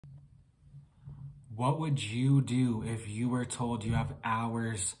What would you do if you were told you have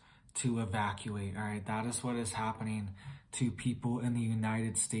hours to evacuate? All right, that is what is happening to people in the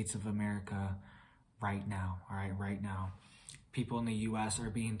United States of America right now. All right, right now. People in the US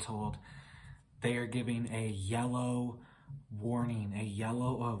are being told they are giving a yellow warning, a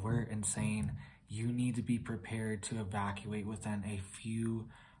yellow alert, and saying you need to be prepared to evacuate within a few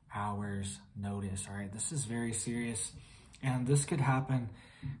hours notice. All right, this is very serious, and this could happen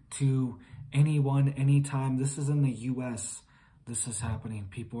to anyone, anytime. This is in the US. This is happening.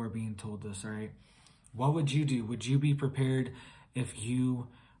 People are being told this. All right, what would you do? Would you be prepared if you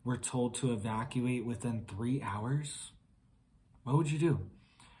were told to evacuate within 3 hours? What would you do?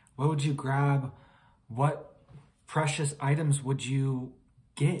 What would you grab? What precious items would you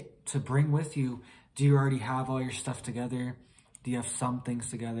get to bring with you? Do you already have all your stuff together? Do you have some things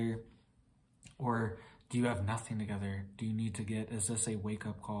together? Or do you have nothing together? Do you need to get, is this a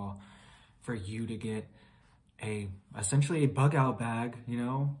wake-up call for you to get essentially a bug-out bag,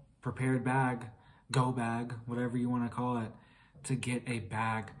 prepared bag, go bag, whatever you want to call it, to get a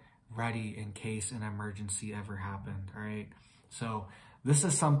bag ready in case an emergency ever happened, all right? So this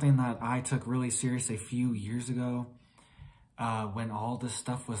is something that I took really serious a few years ago when all this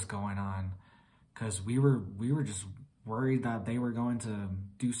stuff was going on, because we were just worried that they were going to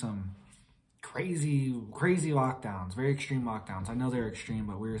do some crazy lockdowns, very extreme lockdowns. I know they're extreme,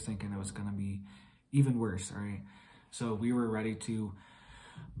 but we were thinking it was going to be even worse, all right? So we were ready to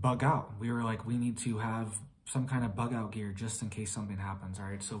bug out. We were like, we need to have some kind of bug out gear just in case something happens, all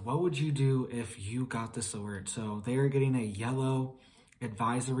right? So what would you do if you got this alert? So they are getting a yellow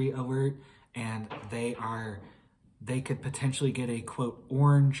advisory alert, and they could potentially get a quote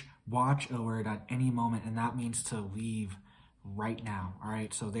orange watch alert at any moment, and that means to leave right now. All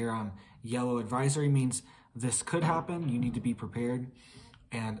right, so they're on yellow advisory, means this could happen, you need to be prepared,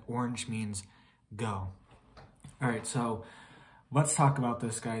 and orange means go. All right, so let's talk about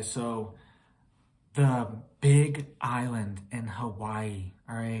this, guys. So the big island in Hawaii,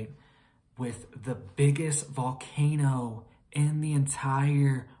 all right, with the biggest volcano in the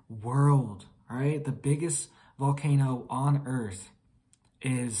entire world, all right, the biggest volcano on Earth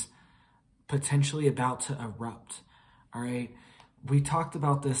is potentially about to erupt, all right? We talked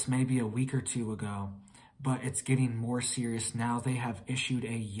about this maybe a week or two ago, but it's getting more serious now. They have issued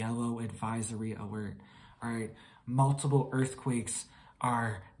a yellow advisory alert, all right? Multiple earthquakes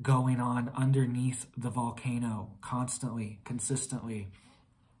are going on underneath the volcano constantly, consistently,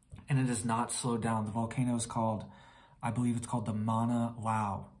 and it has not slowed down. The volcano is called, I believe it's called the Mauna Loa,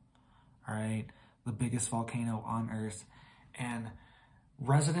 all right? The biggest volcano on Earth. And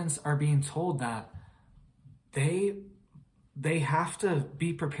residents are being told that they have to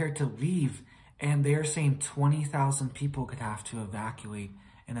be prepared to leave, and they're saying 20,000 people could have to evacuate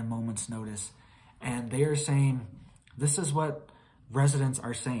in a moment's notice. And they are saying, this is what residents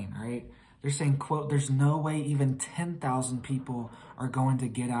are saying, all right? They're saying, quote, there's no way even 10,000 people are going to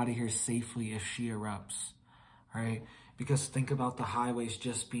get out of here safely if she erupts, all right? Because think about the highways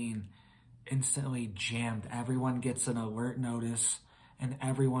just being instantly jammed. Everyone gets an alert notice, and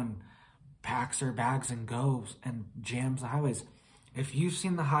everyone packs their bags and goes and jams the highways. If you've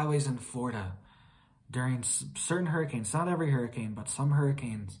seen the highways in Florida during certain hurricanes, not every hurricane, but some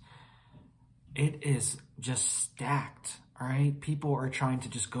hurricanes, it is just stacked, all right? People are trying to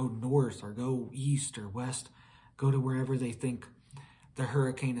just go north or go east or west, go to wherever they think the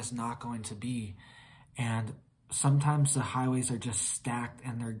hurricane is not going to be. And sometimes the highways are just stacked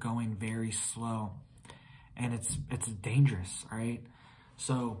and they're going very slow, and it's dangerous, all right?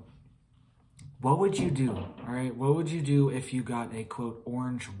 So what would you do, all right? What would you do if you got a, quote,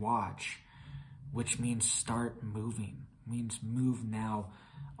 orange watch, which means start moving, means move now.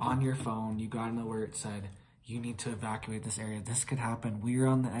 On your phone, you got an alert, said you need to evacuate this area. This could happen. We are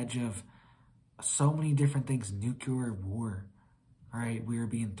on the edge of so many different things. Nuclear war, all right? We are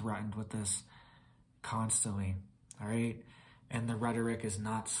being threatened with this constantly, all right? And the rhetoric is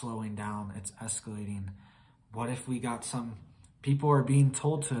not slowing down. It's escalating. What if we got some people are being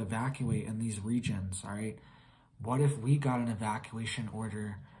told to evacuate in these regions, all right? What if we got an evacuation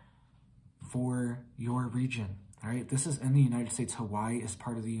order for your region, all right? This is in the United States. Hawaii is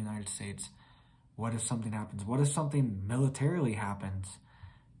part of the United States. What if something happens? What if something militarily happens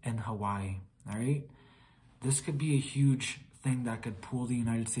in Hawaii, all right? This could be a huge thing that could pull the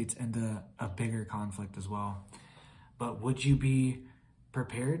United States into a bigger conflict as well. But would you be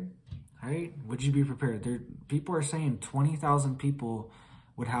prepared? All right, would you be prepared? People are saying 20,000 people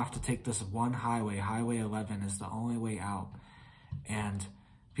would have to take this one highway. Highway 11 is the only way out. And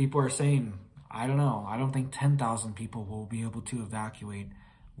people are saying, I don't know, I don't think 10,000 people will be able to evacuate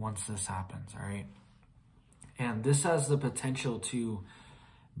once this happens, all right? And this has the potential to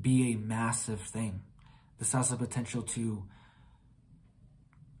be a massive thing. This has the potential to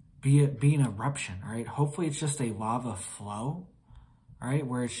be an eruption, all right? Hopefully it's just a lava flow, all right,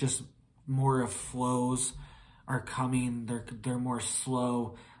 where it's just more of flows are coming. They're more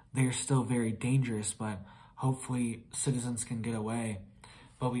slow. They're still very dangerous, but hopefully citizens can get away.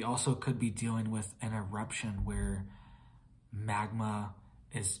 But we also could be dealing with an eruption where magma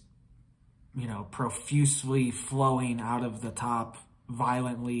is, you know, profusely flowing out of the top,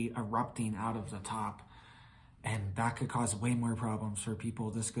 violently erupting out of the top. And that could cause way more problems for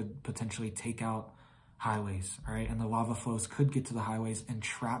people. This could potentially take out highways, all right? And the lava flows could get to the highways and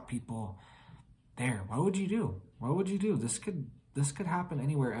trap people there. What would you do? What would you do? This could happen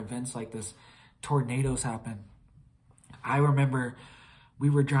anywhere. Events like this, tornadoes happen. I remember we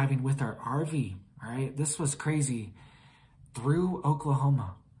were driving with our RV, all right? This was crazy, through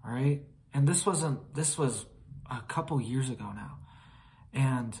Oklahoma, all right? And this was a couple years ago now.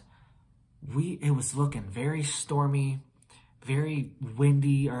 And it was looking very stormy, very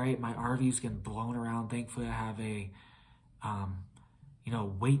windy, all right? My RV's getting blown around. Thankfully, I have a, you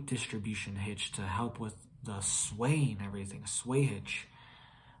know, weight distribution hitch to help with the sway and everything, a sway hitch,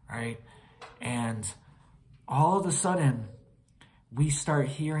 all right? And all of a sudden, we start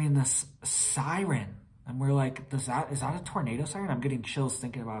hearing this siren. And we're like, is that a tornado siren? I'm getting chills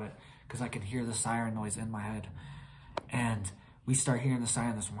thinking about it because I can hear the siren noise in my head. And we start hearing the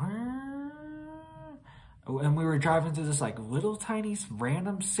siren, this, and we were driving through this like little tiny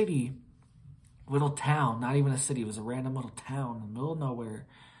random city, little town, not even a city, it was a random little town in the middle of nowhere.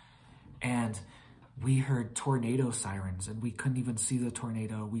 And we heard tornado sirens and we couldn't even see the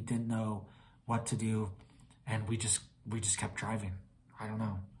tornado. We didn't know what to do. And we just kept driving. I don't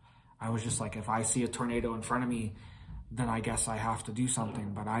know. I was just like, if I see a tornado in front of me, then I guess I have to do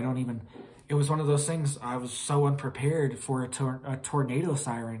something. But I don't even, it was one of those things, I was so unprepared for a tornado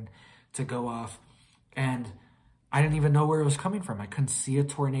siren to go off. And I didn't even know where it was coming from. I couldn't see a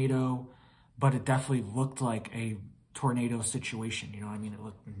tornado, but it definitely looked like a tornado situation. You know what I mean? It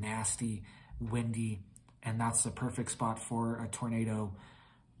looked nasty, windy, and that's the perfect spot for a tornado,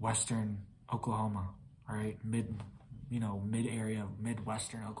 western Oklahoma, all right? Mid-area,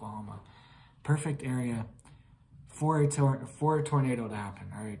 midwestern Oklahoma. Perfect area for a tornado to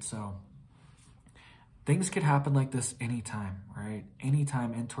happen, all right? So things could happen like this anytime, all right?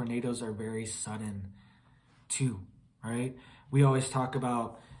 Anytime, and tornadoes are very sudden too, right? We always talk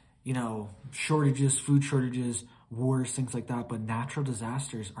about, you know, shortages, food shortages, wars, things like that, but natural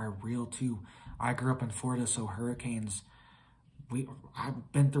disasters are real too. I grew up in Florida, so hurricanes,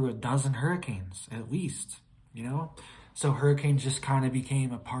 I've been through a dozen hurricanes at least, you know? So hurricanes just kind of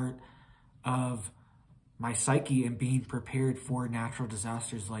became a part of my psyche and being prepared for natural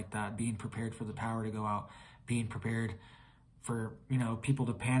disasters like that, being prepared for the power to go out, being prepared for, you know, people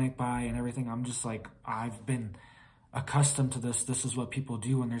to panic buy and everything. I'm just like, I've been accustomed to this. This is what people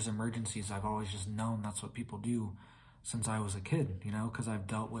do when there's emergencies. I've always just known that's what people do since I was a kid, you know, because I've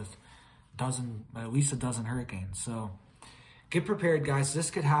dealt with at least a dozen hurricanes. So get prepared, guys. This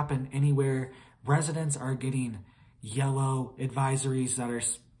could happen anywhere. Residents are getting yellow advisories that are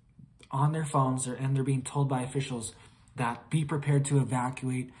on their phones, and they're being told by officials that be prepared to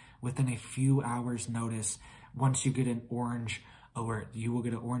evacuate within a few hours notice. Once you get an orange alert, you will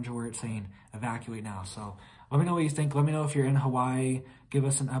get an orange alert saying evacuate now. So let me know what you think. Let me know if you're in Hawaii. Give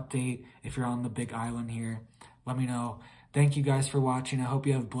us an update. If you're on the big island here, let me know. Thank you guys for watching. I hope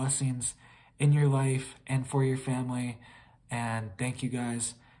you have blessings in your life and for your family. And thank you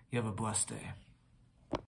guys. You have a blessed day.